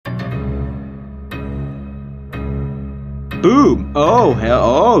Boom. Oh, hell.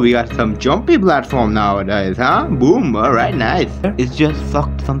 Oh, we got some jumpy platform nowadays, huh? Boom. Alright, nice. It's just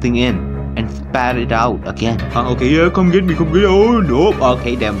sucked something in and spat it out again. Okay, yeah, come get me, come get me. Oh, no.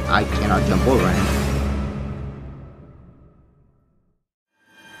 Okay, then I cannot jump over him.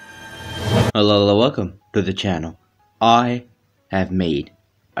 Hello, welcome to the channel. I have made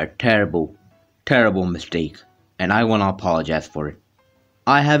a terrible mistake, and I want to apologize for it.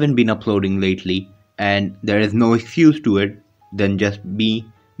 I haven't been uploading lately, and there is no excuse to it than just me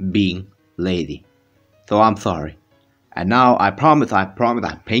being lazy. So I'm sorry. And now I promise, I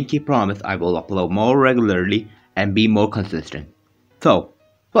pinky promise I will upload more regularly and be more consistent. So,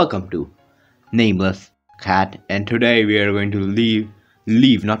 welcome to Nameless Cat, and today we are going to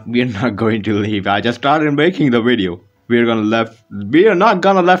we are not going to leave. I just started making the video. We are not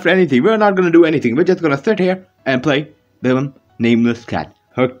gonna left anything. We're not gonna do anything. We're just gonna sit here and play the Nameless Cat.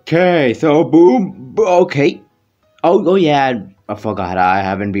 Okay, so boom, okay. Oh yeah, I forgot. I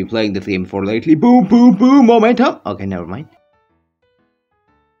haven't been playing this game for lately. Boom, boom, boom, momentum. Okay, never mind.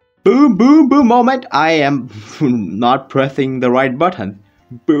 Boom, boom, boom, moment. I am not pressing the right button.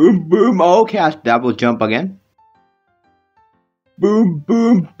 Boom, boom. Okay, I double jump again. Boom,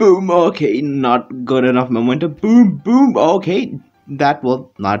 boom, boom. Okay, not good enough momentum. Boom, boom. Okay, that was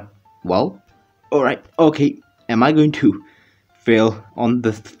not well. Alright, okay. Am I going to fail on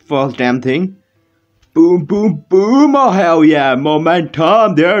this first damn thing? Boom, boom, boom. Oh, hell yeah.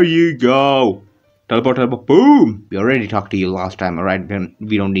 Momentum. There you go. Teleport, boom. We already talked to you last time, alright? Then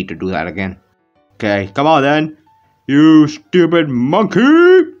we don't need to do that again. Okay, come on then. You stupid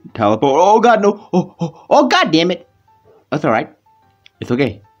monkey. Teleport. Oh, God, no. Oh, God damn it. That's alright. It's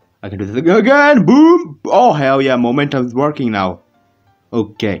okay. I can do this again. Boom. Oh, hell yeah. Momentum's working now.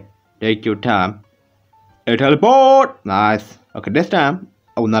 Okay. Take your time. Teleport. Nice. Okay, this time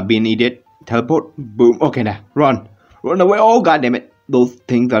I will not be an idiot. Teleport. Boom. Okay, now run. Run away. Oh, God damn it. Those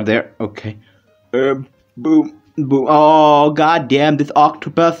things are there. Okay. Boom. Boom. Oh, God damn. This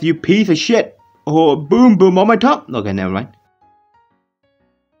octopus, you piece of shit. Oh, boom. Boom. Momentum. Okay, never mind.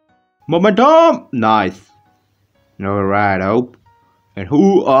 Momentum. Nice. Alright, hope. And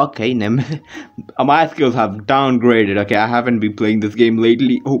who? Okay, my skills have downgraded. Okay, I haven't been playing this game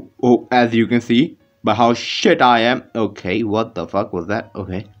lately. Oh, as you can see. But how shit I am. Okay, what the fuck was that?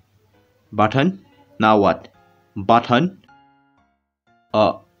 Okay. Button. Now what? Button.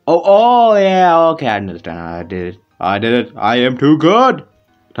 Oh yeah, okay, I understand. I did it. I am too good.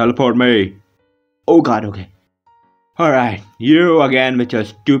 Teleport me. Oh God, okay. Alright, you again with your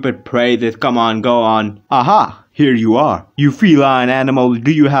stupid praises. Come on, go on. Aha, here you are. You feline animal,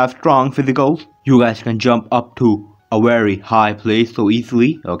 do you have strong physicals? You guys can jump up to a very high place so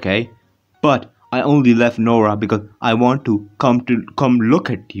easily, okay? But I only left Nora because I want to come look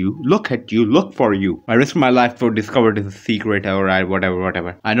for you. I risked my life for discovering the secret, alright,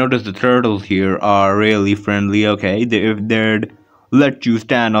 whatever. I noticed the turtles here are really friendly, okay? They'd let you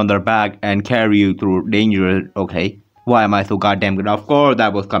stand on their back and carry you through danger, okay? Why am I so goddamn good? Of course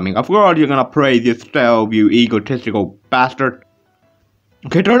that was coming. Of course you're gonna praise yourself, you egotistical bastard.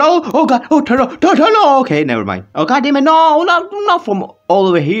 Okay, turtle. Oh God. Oh, turtle. Okay, never mind. Oh God damn it. No, not from all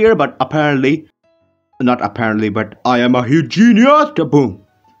over here, but apparently. Not apparently, but I am a huge genius. Boom.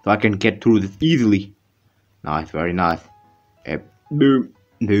 So I can get through this easily. Nice, very nice. Boom.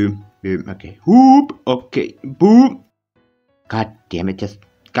 Okay. Whoop. Okay. Boom. God damn it.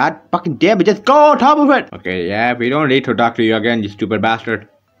 God fucking damn it. Just go on top of it. Okay, yeah. We don't need to talk to you again, you stupid bastard.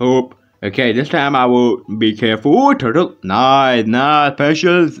 Whoop. Okay, this time I will be careful. Ooh, turtle. Nice.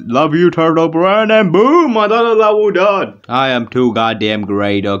 Patience. Love you, turtle brain. And boom, another level done. I am too goddamn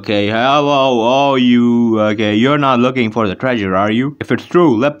great, okay? Hello, all you. Okay, you're not looking for the treasure, are you? If it's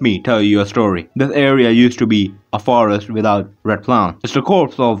true, let me tell you a story. This area used to be a forest without red plants. It's the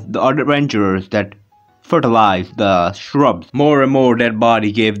corpse of the adventurers that fertilized the shrubs. More and more dead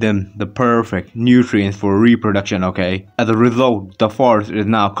body gave them the perfect nutrients for reproduction, okay? As a result, the forest is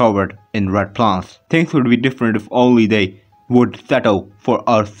now covered in red plants. Things would be different if only they would settle for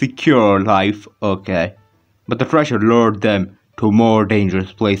a secure life, okay? But the treasure lured them to a more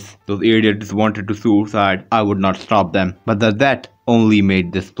dangerous place. Those idiots wanted to suicide. I would not stop them. But that only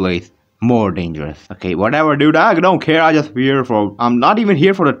made this place more dangerous. Okay, whatever, dude. I don't care. I'm not even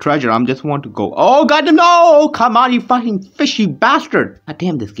here for the treasure. I just want to go. Oh, goddamn, no! Come on, you fucking fishy bastard! God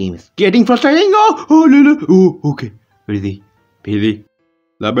damn, this game is getting frustrating. Oh, okay. Where is he? Busy.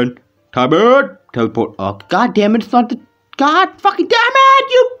 Lemon. Tablet. Teleport. Oh, god damn it. It's not the. God fucking damn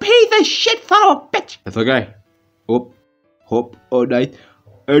it! You piece of shit, son of a bitch! It's okay. Hope. Oh, nice.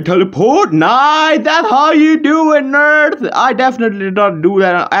 Teleport? Nice! That's how you do it, nerds! I definitely did not do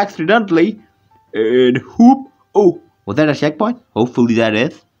that accidentally. And whoop. Oh, Was that a checkpoint? Hopefully that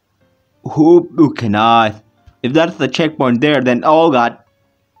is. Okay, nice. If that's the checkpoint there, then oh god.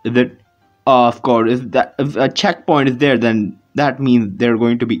 Is it? Of course, if a checkpoint is there, then that means there's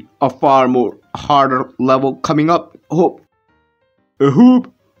going to be a far more harder level coming up. Hope. A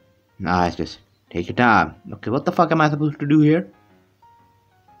hoop. Nice, just take your time. Okay, what the fuck am I supposed to do here?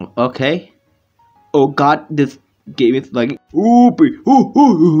 Okay. Oh god, this game is like okay.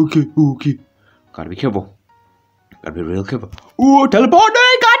 Gotta be careful. Gotta be real careful. Oh, teleport!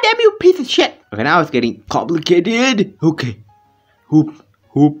 Goddamn you piece of shit! Okay, now it's getting complicated. Okay. Hoop.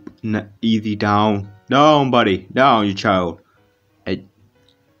 Easy down. Down, buddy. Down, you child.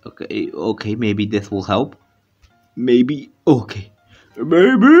 Okay, maybe this will help. Maybe. Okay.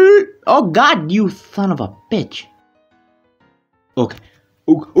 Maybe. Oh god, you son of a bitch. Okay.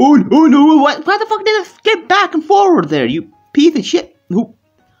 Oh no, why the fuck did I skip back and forward there, you piece of shit?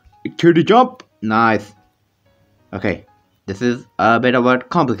 Kitty jump. Nice. Okay. This is a bit of a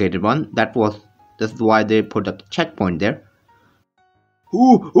complicated one. This is why they put a checkpoint there.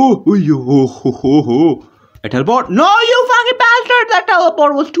 A teleport? No, you fucking bastard! That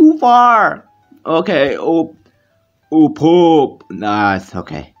teleport was too far. Okay. Poop. Nice.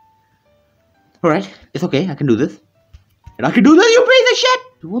 Okay. Alright. It's okay. I can do this. And I can do this, you piece of shit!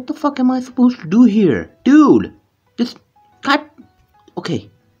 What the fuck am I supposed to do here? Dude! Just cut. Okay.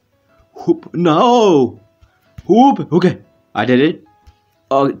 Hoop. No! Hoop. Okay. I did it.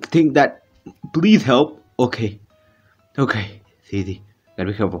 Think that. Please help. Okay. Okay. It's easy.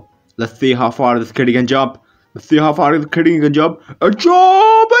 Gotta be careful. Let's see how far this kitty can jump. A jump!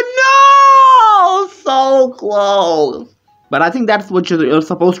 No! So close! But I think that's what you're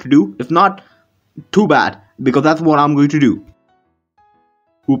supposed to do. If not, too bad. Because that's what I'm going to do.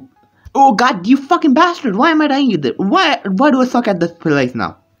 Oop. Oh god, you fucking bastard! Why am I dying at this? Why do I suck at this place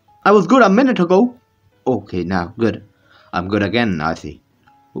now? I was good a minute ago. Okay, now, good. I'm good again, I see.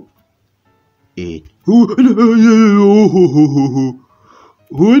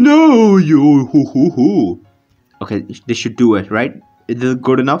 Oh no, okay, this should do it, right? Is this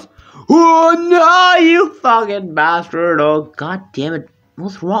good enough? Oh no, you fucking bastard! Oh god damn it!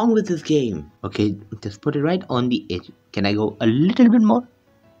 What's wrong with this game? Okay, just put it right on the edge. Can I go a little bit more?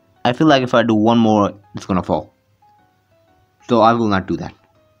 I feel like if I do one more, it's gonna fall. So I will not do that.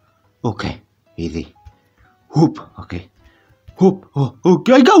 Okay, easy. Whoop. Okay. Whoop. Oh,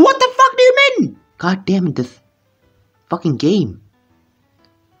 okay. What the fuck do you mean? God damn it, this fucking game.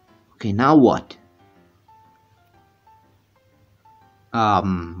 Okay, now what?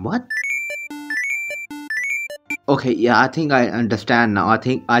 What? Okay, yeah, I think I understand now. I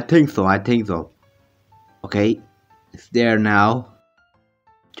think so. Okay, it's there now.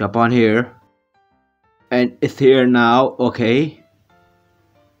 Jump on here. And it's here now. Okay.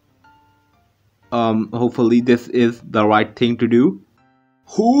 Hopefully this is the right thing to do.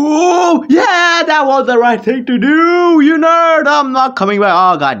 Oh, yeah, that was the right thing to do, you nerd. I'm not coming back.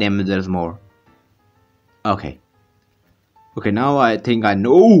 Oh, god damn it, there's more. Okay. Okay, now I think I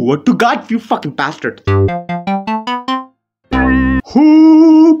know what to got, you fucking bastard.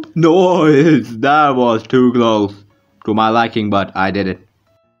 Hoop! Noise! That was too close to my liking, but I did it.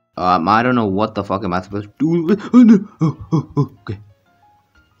 I don't know what the fuck am I supposed to do. Okay.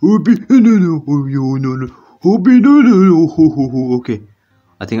 Okay.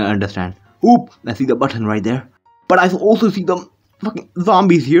 I think I understand. Hoop! I see the button right there. But I also see the fucking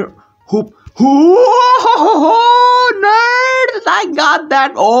zombies here. Hoop! Oh, nerds! I got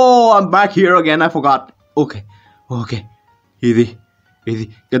that. Oh, I'm back here again. I forgot. Okay. Okay. Easy.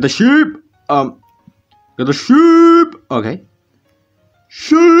 Get the sheep. Get the sheep. Okay.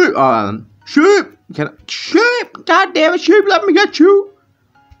 Sheep. Sheep. Sheep. God damn it, sheep. Let me get you.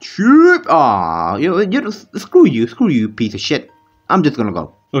 Sheep. Aw, you screw you, piece of shit. I'm just gonna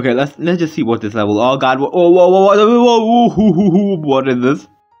go. Okay, let's just see what this level. Oh god. Whoa. What is this?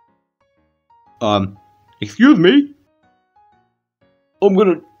 Excuse me. I'm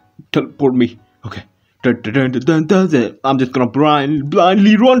gonna teleport me. Okay. I'm just gonna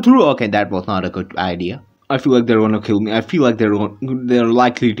blindly run through. Okay, that was not a good idea. I feel like they're gonna kill me. I feel like they're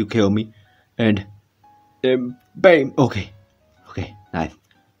likely to kill me. And bam. Okay, nice.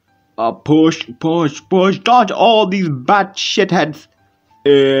 Push, dodge all these bad shitheads.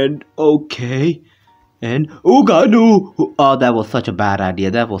 And okay. And oh god, no. Oh, that was such a bad idea.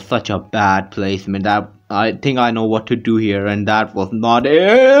 That was such a bad placement. I think I know what to do here, and that was not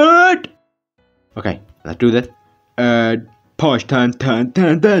it. Okay, let's do this. Push, turn.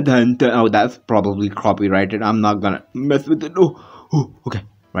 Oh, that's probably copyrighted. I'm not gonna mess with it. Oh, okay.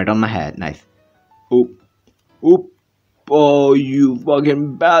 Right on my head. Nice. Oop. Oh, you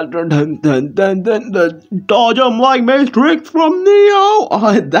fucking bastard. Dodge him like Matrix from Neo.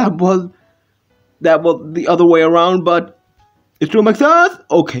 That was the other way around, but it still makes sense.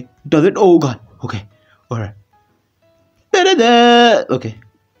 Okay, does it? Oh god. Okay, alright. Okay.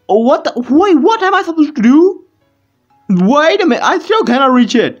 Oh, what the? Wait, what am I supposed to do? Wait a minute, I still cannot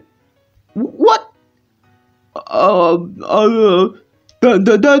reach it. What? Okay,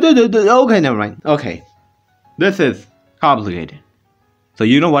 never mind. Okay, this is complicated. So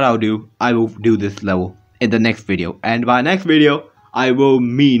you know what I'll do? I will do this level in the next video, and by next video, I will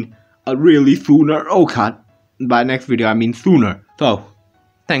mean a really sooner. Oh god, by next video I mean sooner. So,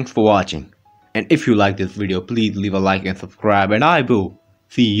 thanks for watching, and if you like this video, please leave a like and subscribe, and I will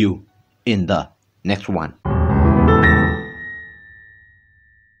see you in the next one.